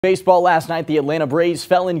Baseball last night, the Atlanta Braves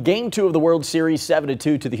fell in Game 2 of the World Series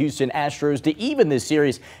 7-2 to the Houston Astros to even this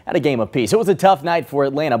series at a game apiece. It was a tough night for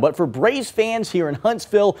Atlanta, but for Braves fans here in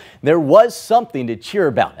Huntsville, there was something to cheer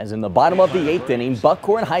about, as in the bottom of the 8th inning,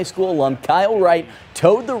 Buckhorn High School alum Kyle Wright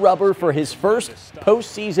towed the rubber for his first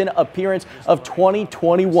postseason appearance of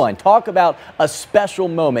 2021. Talk about a special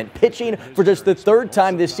moment. Pitching for just the third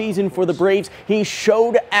time this season for the Braves, he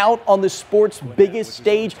showed out on the sport's biggest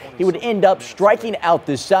stage. He would end up striking out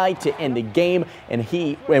this side to end the game,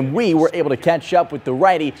 and we were able to catch up with the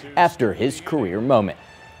righty after his career moment.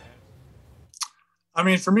 I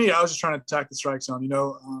mean, for me, I was just trying to attack the strike zone,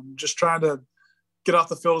 just trying to get off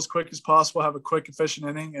the field as quick as possible, have a quick, efficient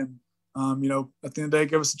inning, and, at the end of the day,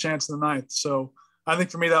 give us a chance in the ninth. So I think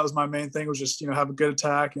for me, that was my main thing, was just, have a good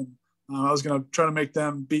attack, and I was going to try to make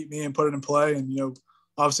them beat me and put it in play, and,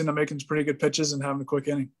 obviously end up making some pretty good pitches and having a quick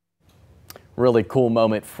inning. Really cool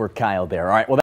moment for Kyle there. All right, well,